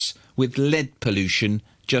with lead pollution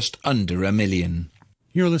just under 1 million.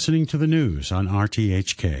 You're listening to the news on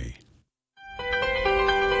RTHK.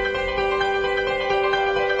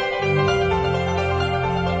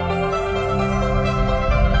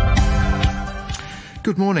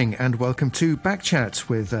 Good morning and welcome to Backchat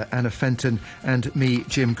with Anna Fenton and me,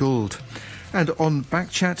 Jim Gould. And on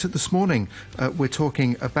Backchat this morning, we're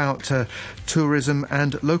talking about tourism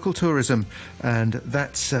and local tourism. And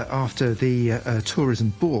that's after the Tourism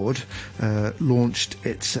Board launched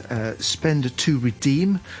its Spend to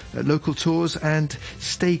Redeem local tours and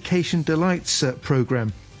Staycation Delights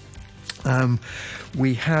programme.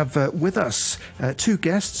 We have with us two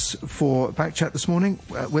guests for Backchat this morning.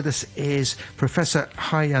 With us is Professor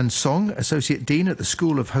Haiyan Song, Associate Dean at the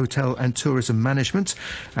School of Hotel and Tourism Management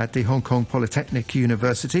at the Hong Kong Polytechnic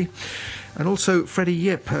University. And also Freddy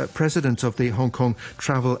Yip, President of the Hong Kong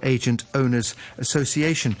Travel Agent Owners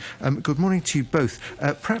Association. Good morning to you both.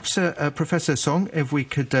 Perhaps, Professor Song, if we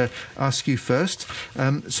could ask you first.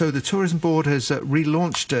 So the Tourism Board has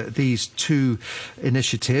relaunched these two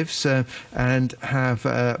initiatives and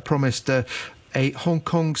have promised a Hong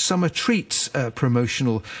Kong Summer Treats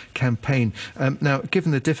promotional campaign. Now,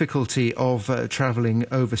 given the difficulty of travelling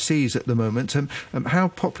overseas at the moment, how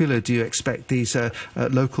popular do you expect these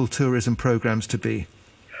local tourism programmes to be?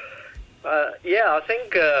 I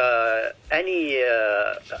think any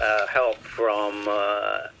help from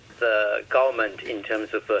the government in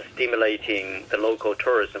terms of stimulating the local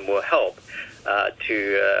tourism will help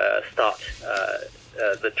to start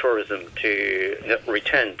the tourism to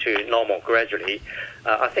return to normal gradually.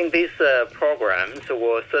 I think these programs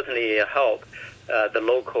will certainly help the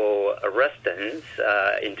local residents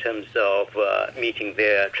in terms of meeting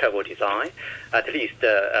their travel design, at least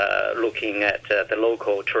looking at the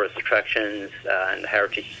local tourist attractions and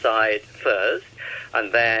heritage site first,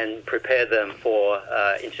 and then prepare them for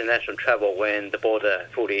international travel when the border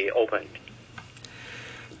fully opened.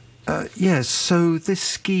 Yes, so this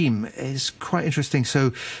scheme is quite interesting.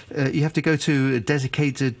 So you have to go to a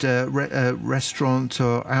dedicated restaurant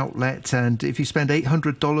or outlet, and if you spend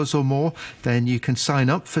 $800 or more, then you can sign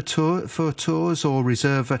up for tours or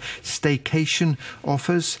reserve staycation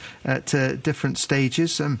offers at different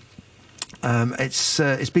stages.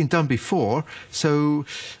 It's been done before, so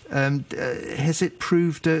has it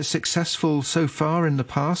proved successful so far in the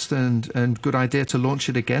past and good idea to launch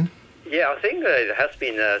it again? Yeah, I think it has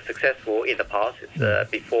been successful in the past.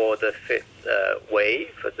 It's before the fifth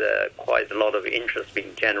wave, quite a lot of interest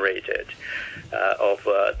being generated of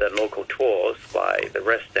the local tours by the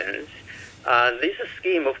residents. And this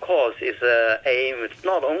scheme, of course, is aimed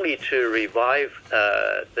not only to revive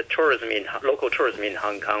the local tourism in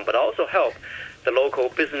Hong Kong, but also help the local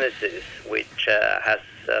businesses, which has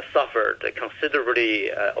suffered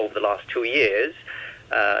considerably over the last 2 years.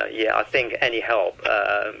 I think any help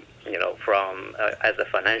from as a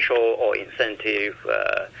financial or incentive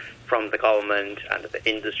from the government and the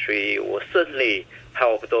industry will certainly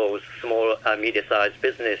help those small, medium-sized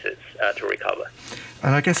businesses to recover.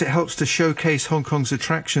 And I guess it helps to showcase Hong Kong's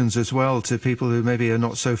attractions as well to people who maybe are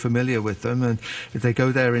not so familiar with them. And if they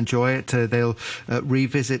go there, enjoy it, they'll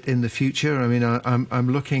revisit in the future. I mean,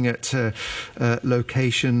 I'm looking at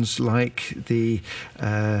locations like the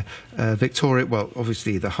Victoria, well,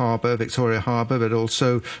 obviously the harbour, Victoria Harbour, but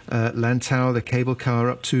also Lantau, the cable car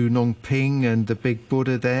up to Nong Ping, and the Big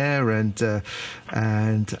Buddha there, and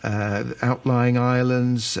outlying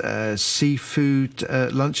islands, seafood,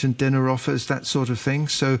 lunch and dinner offers, that sort of thing.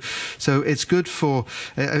 So it's good for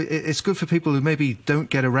people who maybe don't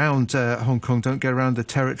get around Hong Kong, don't get around the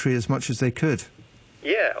territory as much as they could.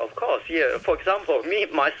 Yeah, of course. Yeah. For example,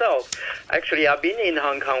 myself, actually, I've been in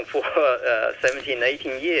Hong Kong for 17,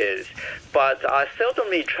 18 years, but I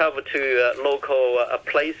seldomly travel to local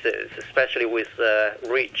places, especially with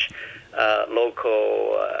rich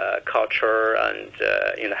local culture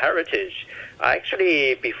and heritage.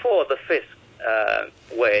 Actually, before the fifth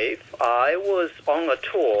wave, I was on a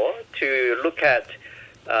tour to look at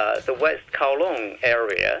the West Kowloon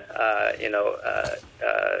area,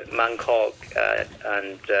 Mangkok,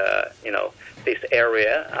 and this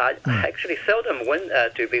area. I actually seldom went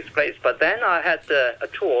to this place, but then I had a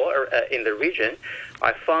tour in the region.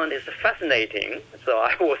 I found it fascinating, so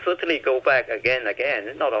I will certainly go back again,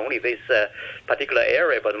 not only this particular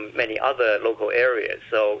area, but many other local areas.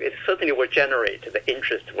 So it certainly will generate the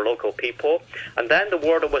interest of local people, and then the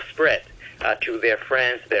word will spread to their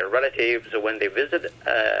friends, their relatives. When they visit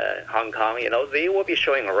Hong Kong, they will be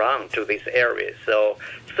showing around to these areas. So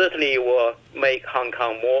certainly will make Hong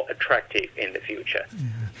Kong more attractive in the future. Yeah.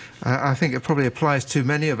 I think it probably applies to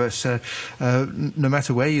many of us, no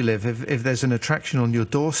matter where you live. If there's an attraction on your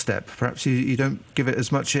doorstep, perhaps you don't give it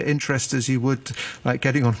as much interest as you would, like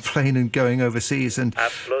getting on a plane and going overseas. And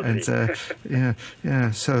Absolutely.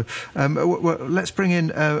 yeah. So well, let's bring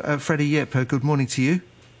in Freddy Yip. Good morning to you.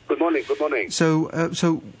 Good morning. Good morning.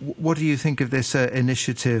 So what do you think of this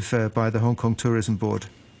initiative by the Hong Kong Tourism Board?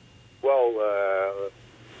 Well,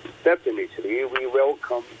 definitely we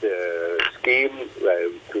welcome the scheme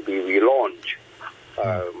to be relaunched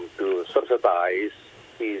to subsidize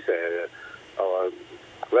these our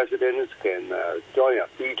residents can join a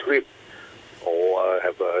free trip or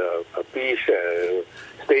have a beach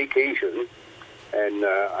staycation, and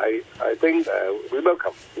I think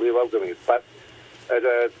we welcome it. But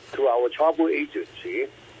to our travel agency,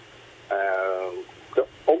 the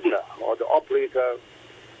owner or the operator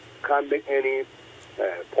can't make any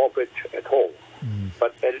profit at all.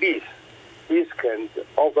 But at least this can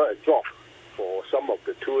offer a job for some of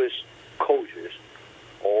the tourist coaches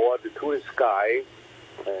or the tourist guide,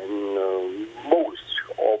 and most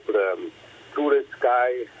of the tourist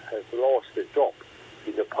guide has lost the job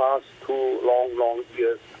in the past 2 long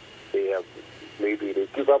years. They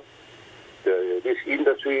give up this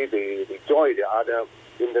industry. They join the other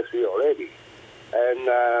industry already,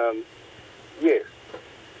 and yes,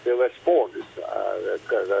 the response,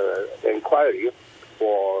 the inquiry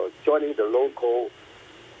for joining the local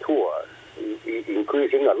tour is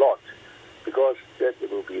increasing a lot, because that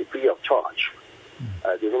will be free of charge.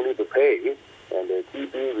 They don't need to pay, and the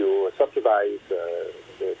TB will subsidize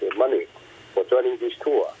the money for joining this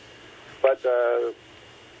tour. But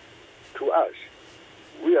to us,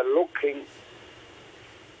 we are looking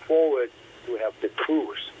forward to have the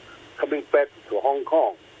cruise coming back to Hong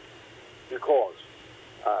Kong, because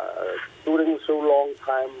during so long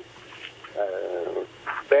time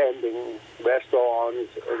banning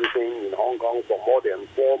restaurants, everything in Hong Kong for more than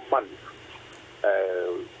 4 months,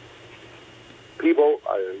 people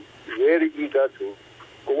are very eager to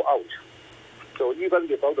go out. So even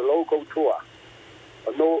without the local tour,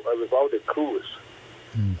 without the cruise,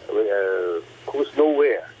 cruise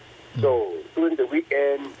nowhere. So during the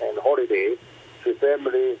weekend and holiday, the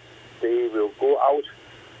family, they will go out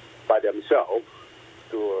by themselves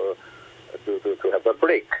to have a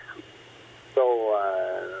break. So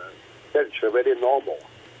that's very normal.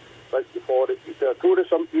 But for the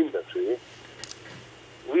tourism industry,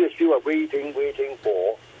 we are still waiting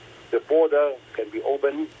for the border can be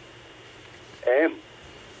open, and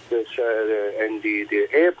the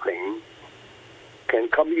airplane can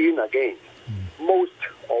come in again. Most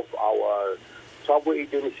of our travel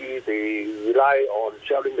agencies, they rely on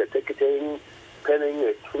selling the ticketing, planning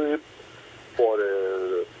a trip for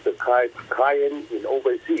the client in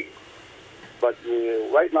overseas. But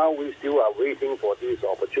right now, we still are waiting for this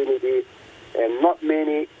opportunity, and not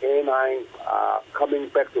many airlines are coming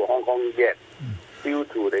back to Hong Kong yet, due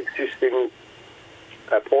to the existing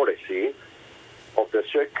policy of the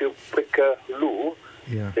circuit breaker rule.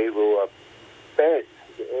 Yeah. They will ban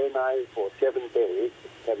the airline for 7 days,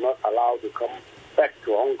 cannot allow to come back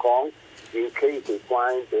to Hong Kong in case they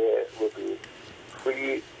find there will be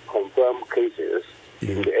 3 confirmed cases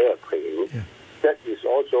in the airplane. Yeah. That is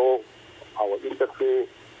also our industry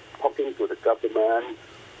talking to the government,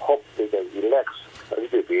 hope they can relax a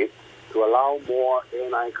little bit to allow more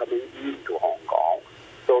airline coming into Hong Kong.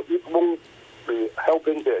 So it won't be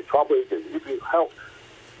helping the travel agents. It will help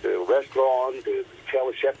the restaurant, the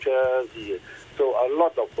retail sector. So a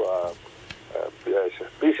lot of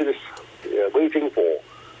business waiting for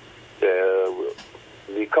the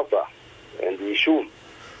recover and resume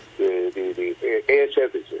the air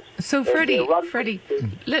services. So, Freddy,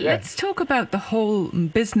 let's talk about the whole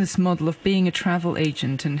business model of being a travel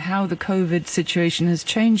agent and how the COVID situation has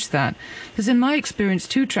changed that. Because in my experience,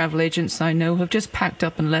 2 travel agents I know have just packed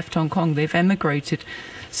up and left Hong Kong. They've emigrated.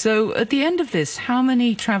 So at the end of this, how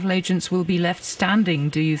many travel agents will be left standing,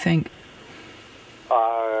 do you think?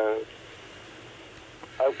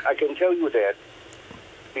 I can tell you that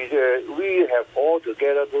we have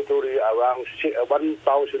altogether totally around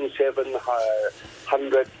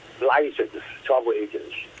 1,700 licensed travel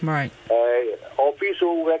agents. Right.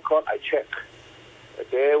 Official record I checked,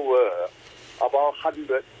 there were about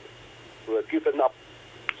 100 were given up,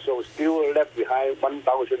 so still left behind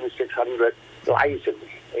 1,600 licensed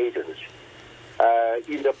agents.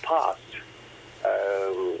 In the past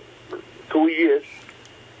 2 years,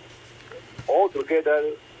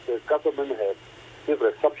 altogether the government has given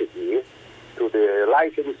a subsidy to the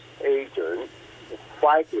licensed agent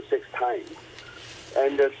 5 to 6 times.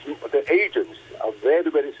 And the agents are very,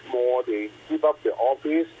 very small. They give up the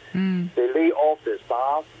office. They lay off the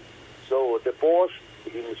staff. So the boss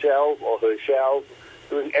himself or herself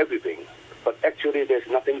doing everything, but actually there's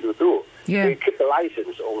nothing to do. Yeah. They keep the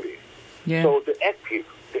license only. Yeah. So the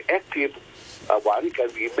active one can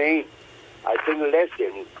remain, I think, less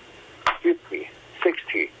than 50,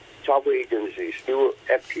 60 travel agencies still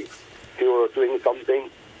active, still doing something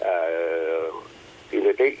in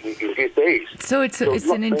these days. So it's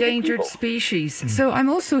an endangered species. So I'm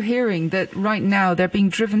also hearing that right now they're being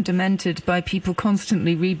driven demented by people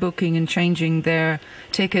constantly rebooking and changing their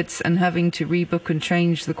tickets and having to rebook and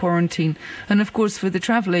change the quarantine. And of course, for the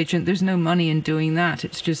travel agent, there's no money in doing that.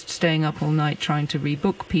 It's just staying up all night trying to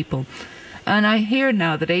rebook people. And I hear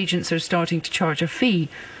now that agents are starting to charge a fee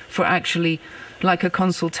for actually like a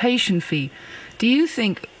consultation fee. Do you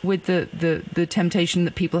think with the temptation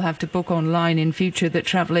that people have to book online in future that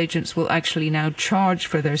travel agents will actually now charge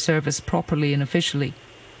for their service properly and officially?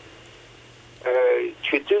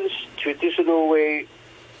 Traditional way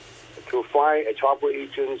to find a travel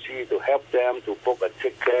agency to help them to book a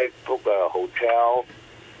ticket, book a hotel,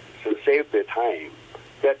 to save their time.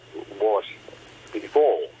 That was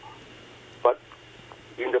before. But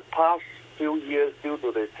in the past few years, due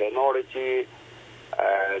to the technology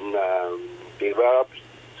and developed,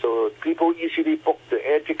 so people easily book the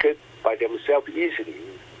air ticket by themselves easily,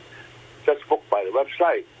 just book by the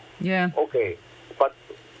website. Yeah. Okay, but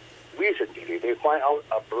recently they find out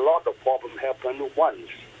a lot of problem happened once.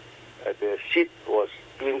 The seat was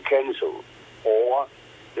being cancelled, or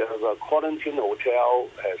the quarantine hotel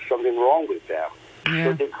has something wrong with them. Yeah.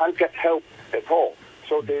 So they can't get help at all.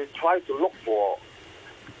 So they try to look for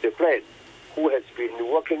the friend who has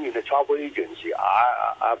been working in a travel agency.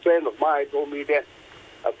 A friend of mine told me that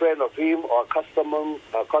a friend of him or a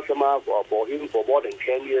customer for him for more than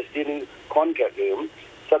 10 years didn't contact him,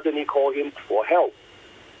 suddenly call him for help.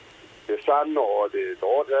 The son or the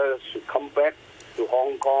daughter should come back to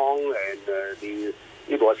Hong Kong, and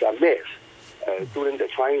it was a mess. During the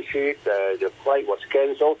transit, the flight was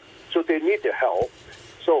cancelled, so they need the help.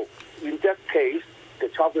 So in that case, the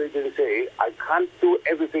travel agency say, I can't do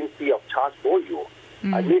everything free of charge for you.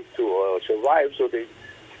 I need to survive, so they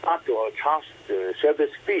start to charge the service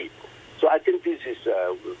fee. So I think this is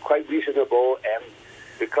quite reasonable, and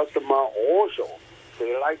the customer also,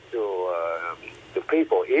 they like to pay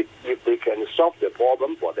for it if they can solve the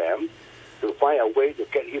problem for them, to find a way to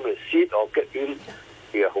get him a seat or get him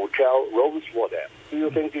a hotel rooms for them. Do you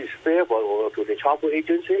think this is fair to the travel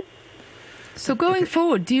agency? So going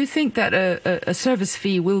forward, do you think that a service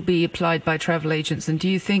fee will be applied by travel agents, and do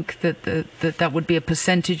you think that that would be a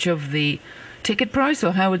percentage of the ticket price,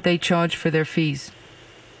 or how would they charge for their fees?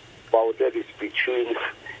 Well, that is between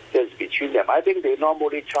them. I think they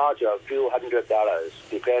normally charge a few $100.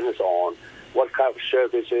 Depends on what kind of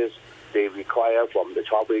services they require from the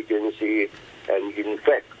travel agency. And in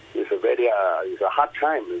fact, it's a hard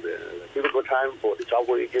time, a difficult time for the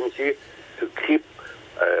travel agency to keep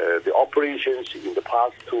the operations in the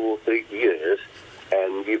past 2-3 years.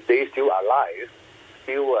 And if they still alive,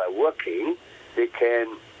 still working, they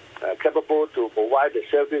can capable to provide the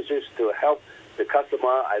services to help the customer.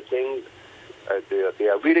 I think they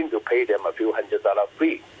are willing to pay them a few $100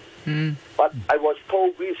 fee. But I was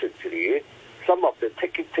told recently, some of the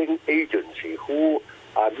ticketing agency who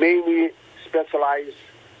are mainly specialized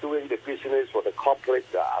doing the business for the corporate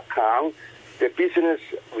account, the business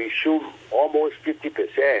resumed almost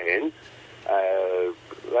 50%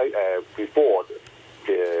 before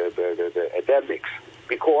the epidemics,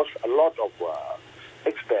 because a lot of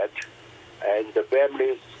expats and the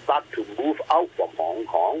families start to move out from Hong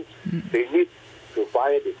Kong. They need to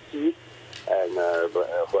find the seat and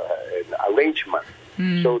arrangement.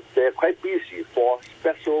 So they're quite busy for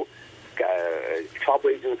special travel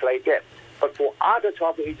agents like that. But for other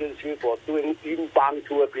travel agencies for doing inbound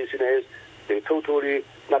tour business, they totally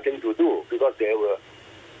nothing to do, because there were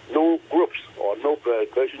no groups or no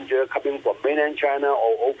passenger coming from mainland China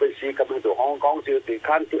or overseas coming to Hong Kong, so they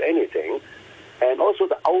can't do anything. And also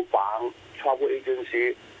the outbound travel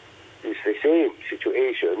agency is the same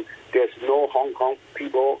situation. There's no Hong Kong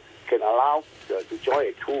people can allow to join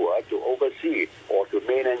a tour to overseas or to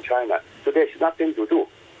mainland China. So there's nothing to do.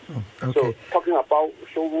 Oh, okay. So talking about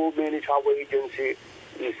so many travel agencies,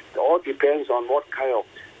 it all depends on what kind of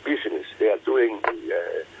business they are doing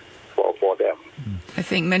for them. I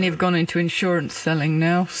think many have gone into insurance selling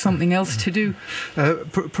now, something else to do.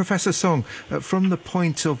 Professor Song, from the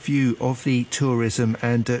point of view of the tourism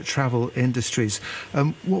and travel industries,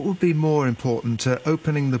 what would be more important,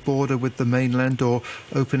 opening the border with the mainland or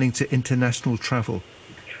opening to international travel?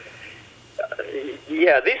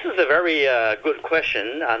 Yeah, this is a very good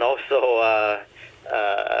question, and also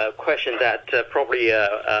question that probably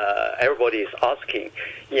everybody is asking.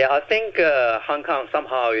 Yeah, I think Hong Kong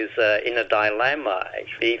somehow is in a dilemma.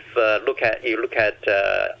 If you look at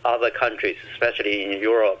other countries, especially in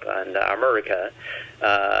Europe and America,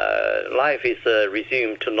 life is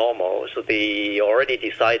resumed to normal. So they already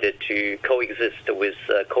decided to coexist with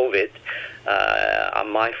COVID.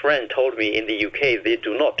 My friend told me in the UK they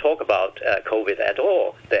do not talk about COVID at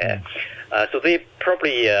all there. So they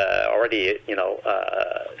probably already,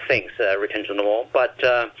 things return to normal. But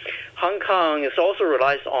Hong Kong is also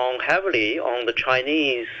relies heavily on the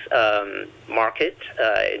Chinese market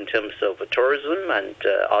in terms of tourism and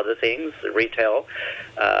other things, retail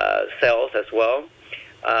sales as well.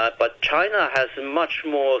 But China has a much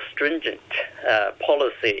more stringent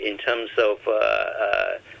policy in terms of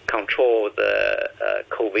control the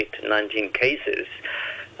COVID-19 cases.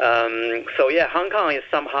 Hong Kong is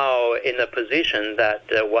somehow in a position that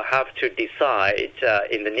will have to decide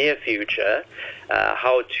in the near future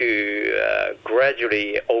how to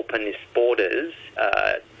gradually open its borders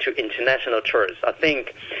to international tourists. I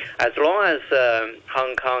think as long as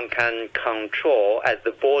Hong Kong can control at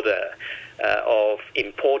the border of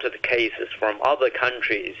imported cases from other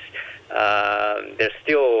countries, there's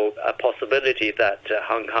still a possibility that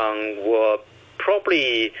Hong Kong will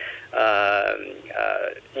probably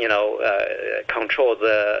control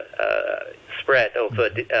the spread of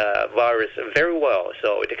the virus very well.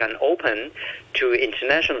 So it can open to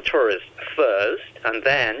international tourists first, and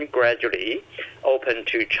then gradually open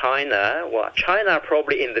to China. Well, China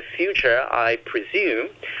probably in the future, I presume,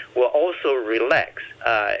 will also relax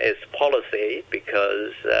its policy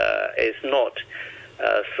because it's not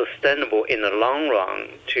sustainable in the long run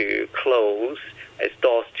to close its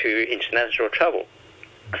doors to international travel.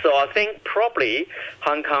 So I think probably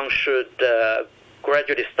Hong Kong should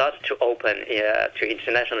gradually start to open to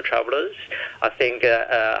international travelers. I think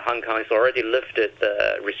Hong Kong has already lifted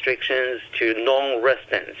the restrictions to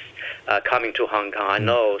non-residents coming to Hong Kong. I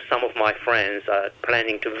know some of my friends are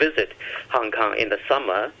planning to visit Hong Kong in the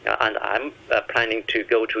summer, and I'm planning to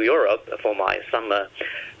go to Europe for my summer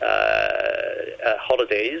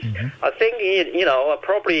holidays. I think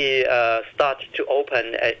probably start to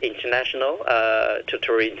open international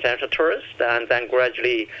to international tourists, and then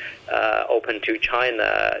gradually open to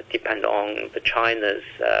China, depend on the China's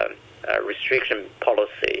restriction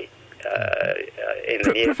policy.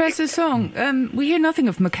 Professor Song, we hear nothing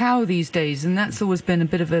of Macau these days, and that's always been a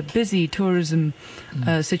bit of a busy tourism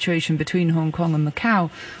situation between Hong Kong and Macau.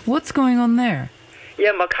 What's going on there?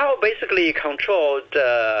 Yeah, Macau basically controlled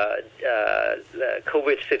the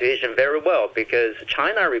COVID situation very well because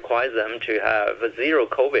China requires them to have zero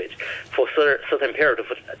COVID for certain period of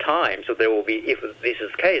time. So there will be, if this is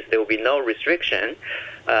the case, there will be no restriction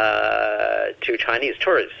to Chinese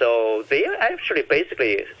tourists. So they are actually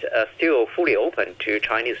basically still fully open to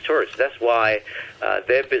Chinese tourists. That's why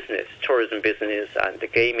their business, tourism business, and the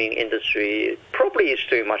gaming industry probably is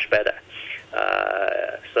doing much better.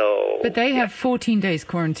 But they have 14 days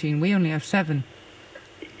quarantine. We only have 7.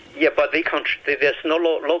 Yeah, but there's no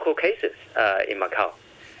local cases in Macau.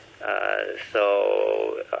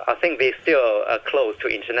 So I think they still are closed to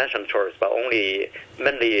international tourists, but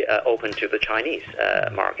mainly open to the Chinese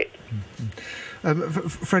market.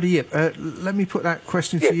 Freddy, let me put that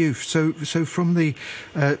question to you. So from the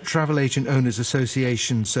Travel Agent Owners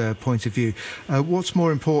Association's point of view, what's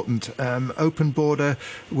more important, open border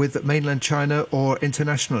with mainland China or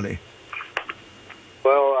internationally?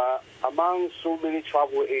 Well, among so many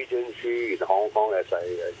travel agencies in Hong Kong, as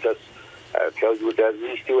I just tell you that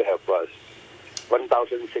we still have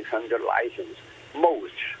 1,600 licenses.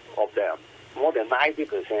 Most of them, more than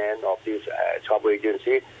 90% of these travel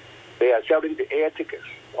agencies, they are selling the air tickets.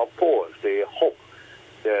 Of course, they hope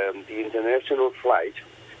the international flight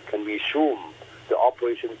can resume the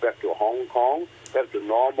operation back to Hong Kong, back to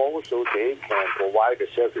normal, so they can provide the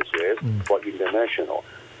services for international.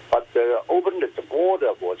 But open the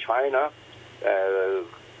border for China,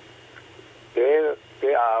 there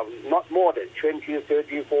are not more than 20,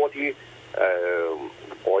 30, 40,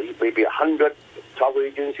 or maybe 100 travel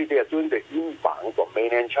agencies. They are doing the inbound from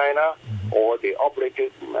mainland China, or they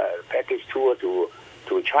operated package tour to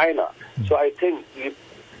China. So I think if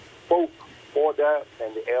both border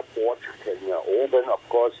and the airport can open, of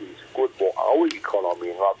course, it's good for our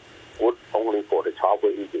economy, not good only for the travel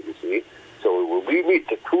agency. So we need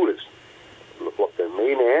the tourists from the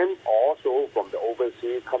mainland, also from the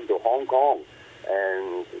overseas, come to Hong Kong.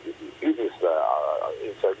 And it is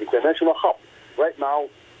it's an international hub. Right now,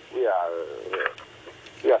 we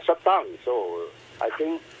are shut down. So I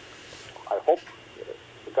hope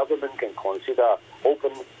the government can consider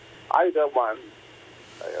open either one,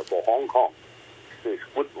 for Hong Kong. This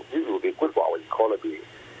will be good for our economy.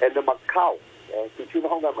 And the Macau, between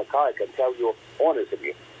Hong Kong and Macau, I can tell you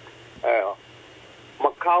honestly,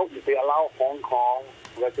 Macau, if they allow Hong Kong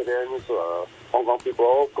residents, Hong Kong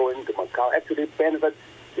people going to Macau, actually benefit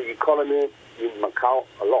the economy in Macau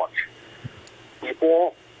a lot.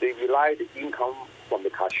 Before, they rely the income from the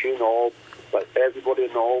casino, but everybody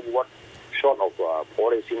know what sort of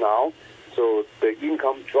policy now, so the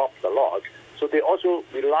income drops a lot. So they also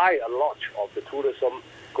rely a lot of the tourism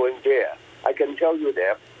going there. I can tell you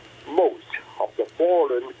that most of the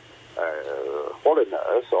foreigners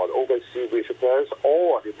or overseas visitors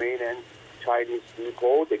or the mainland Chinese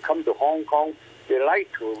people, they come to Hong Kong, they like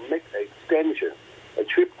to make an extension, a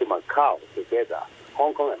trip to Macau together,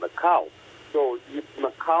 Hong Kong and Macau. So if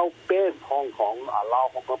Macau ban Hong Kong, allow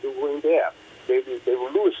Hong Kong people going there, they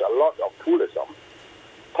will lose a lot of tourism.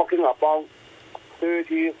 Talking about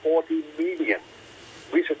 30, 40 million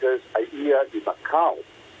visitors a year in Macau.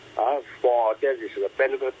 For that is a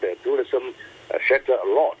benefit the tourism sector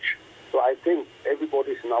a lot. So I think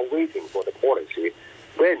everybody is now waiting for the policy.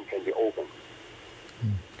 When can be open?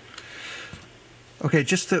 Okay,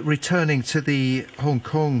 just returning to the Hong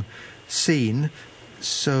Kong scene.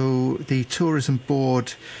 So the tourism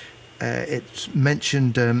board, it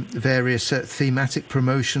mentioned various thematic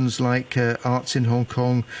promotions like Arts in Hong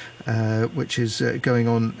Kong, which is going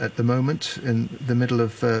on at the moment in the middle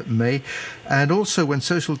of May. And also when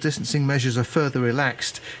social distancing measures are further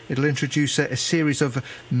relaxed, it'll introduce a series of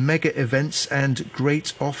mega events and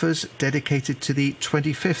great offers dedicated to the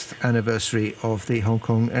 25th anniversary of the Hong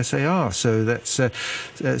Kong SAR. So that's so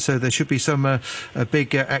there should be some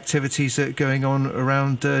big activities going on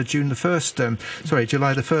around July the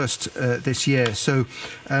 1st this year. So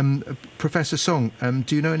Professor Song,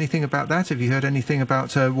 do you know anything about that? Have you heard anything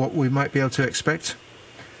about what we might be able to expect?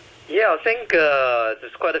 Yeah, I think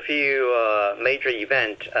there's quite a few major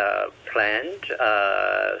events planned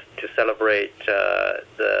to celebrate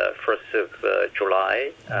the 1st of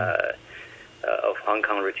July of Hong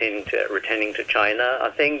Kong returning to China.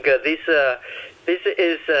 I think this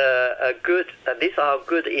is a good. These are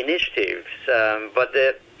good initiatives, but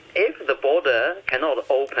if the border cannot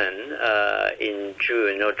open in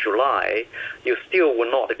June or July, you still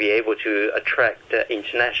will not be able to attract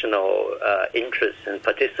international interest and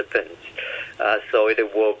participants. So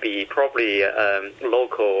it will be probably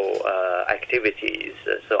local activities.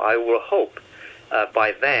 So I will hope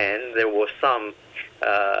by then there were some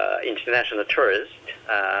international tourists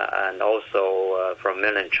and also from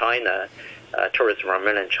mainland China. Tourists from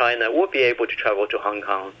mainland China will be able to travel to Hong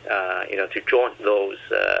Kong, to join those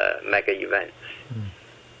mega events.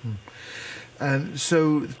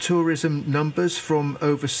 So tourism numbers from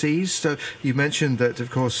overseas. So you mentioned that,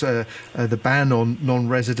 of course, the ban on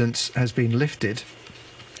non-residents has been lifted.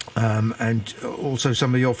 And also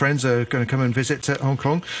some of your friends are going to come and visit Hong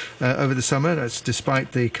Kong over the summer. That's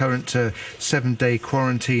despite the current 7-day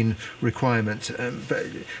quarantine requirement. But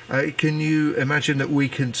can you imagine that we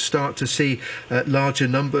can start to see larger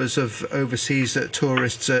numbers of overseas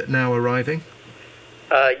tourists now arriving?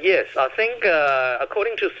 Yes, I think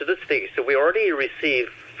according to statistics, we already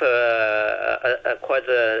received quite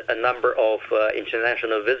a number of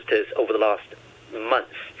international visitors over the last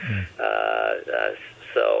months.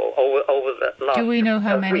 So over the last... Do we know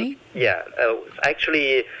how many? Yeah,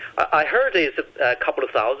 actually, I heard it's a couple of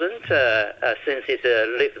thousand since it's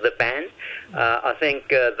lifted the ban. I think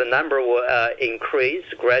the number will increase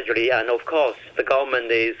gradually, and of course, the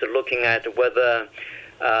government is looking at whether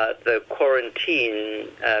the quarantine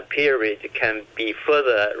period can be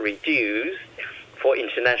further reduced for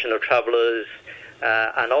international travelers.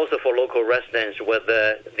 And also for local residents,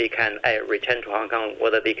 whether they can return to Hong Kong,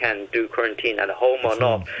 whether they can do quarantine at home or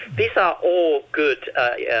not. These are all good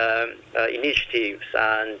initiatives,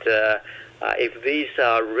 and if these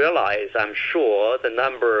are realized, I'm sure the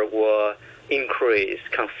number will increase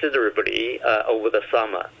considerably over the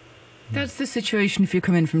summer. That's the situation if you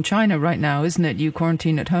come in from China right now, isn't it? You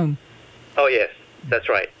quarantine at home. Oh, yes, that's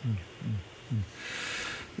right.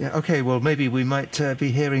 Yeah, okay, well, maybe we might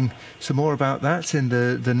be hearing some more about that in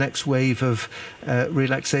the next wave of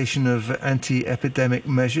relaxation of anti-epidemic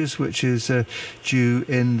measures, which is due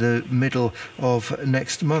in the middle of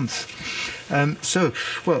next month.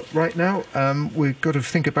 Well, right now, we've got to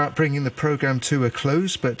think about bringing the programme to a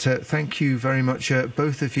close, but thank you very much,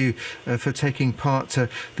 both of you, for taking part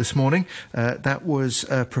this morning. That was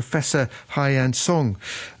Professor Haiyan Song,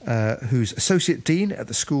 who's Associate Dean at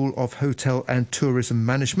the School of Hotel and Tourism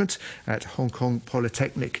Management at Hong Kong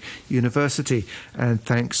Polytechnic University. And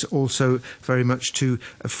thanks also very much to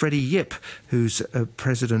Freddy Yip, who's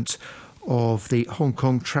President of the Hong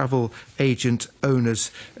Kong Travel Agent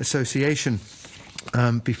Owners Association.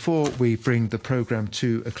 Before we bring the programme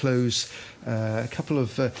to a close, a couple of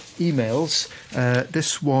emails.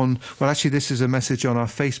 This one, well, actually, this is a message on our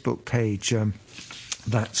Facebook page.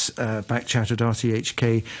 That's Backchat at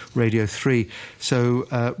RTHK Radio 3. So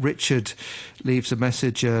Richard leaves a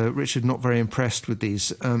message. Richard not very impressed with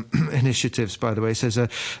these initiatives, by the way. Says,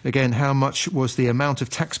 again, how much was the amount of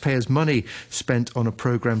taxpayers' money spent on a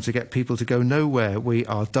programme to get people to go nowhere? We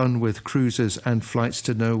are done with cruises and flights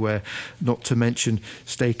to nowhere, not to mention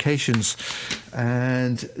staycations.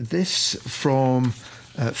 And this from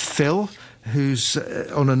Phil, who's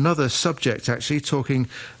on another subject, actually, talking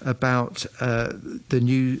about the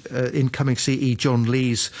new incoming CE John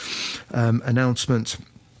Lee's announcement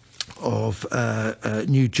of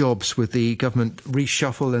new jobs with the government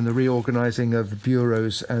reshuffle and the reorganising of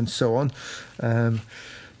bureaus and so on.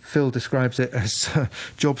 Phil describes it as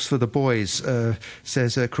jobs for the boys,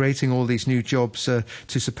 says creating all these new jobs to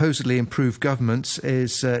supposedly improve governments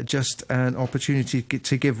is just an opportunity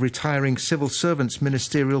to give retiring civil servants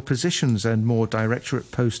ministerial positions and more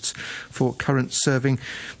directorate posts for current serving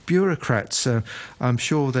bureaucrats. I'm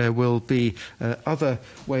sure there will be other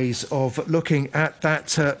ways of looking at that,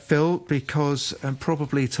 Phil, because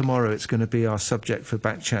probably tomorrow it's going to be our subject for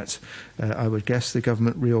Backchat. I would guess the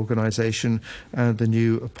government reorganisation and the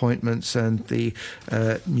new appointments and the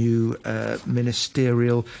new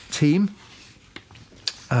ministerial team.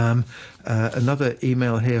 Another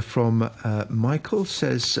email here from Michael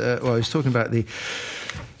says, well, he's talking about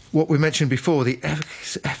what we mentioned before, the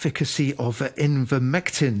efficacy of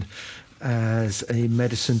ivermectin as a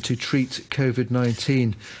medicine to treat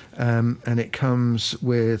COVID-19. And it comes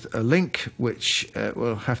with a link which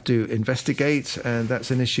we'll have to investigate, and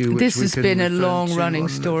that's an issue which this we has can been a refer long-running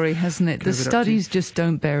to story, hasn't it? The studies just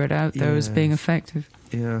don't bear it out, though, as being effective.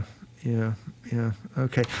 Yeah.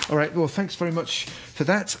 Okay. All right. Well, thanks very much for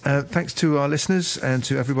that. Thanks to our listeners and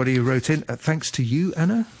to everybody who wrote in. Thanks to you,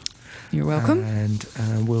 Anna. You're welcome. And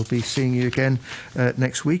we'll be seeing you again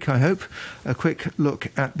next week, I hope. A quick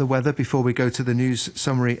look at the weather before we go to the news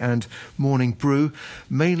summary and morning brew.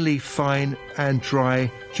 Mainly fine and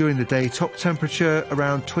dry during the day. Top temperature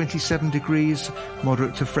around 27 degrees.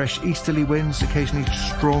 Moderate to fresh easterly winds, occasionally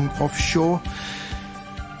strong offshore.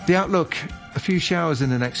 The outlook: a few showers in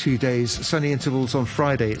the next few days. Sunny intervals on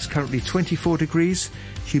Friday. It's currently 24 degrees.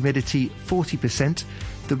 Humidity 40%.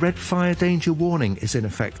 The red fire danger warning is in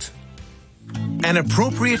effect. An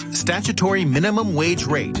appropriate statutory minimum wage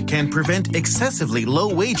rate can prevent excessively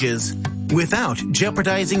low wages without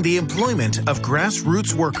jeopardizing the employment of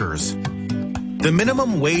grassroots workers. The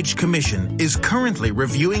Minimum Wage Commission is currently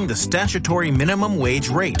reviewing the statutory minimum wage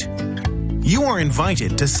rate. You are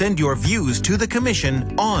invited to send your views to the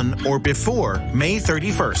Commission on or before May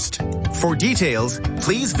 31st. For details,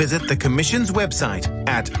 please visit the Commission's website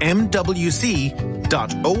at mwc.org.hk.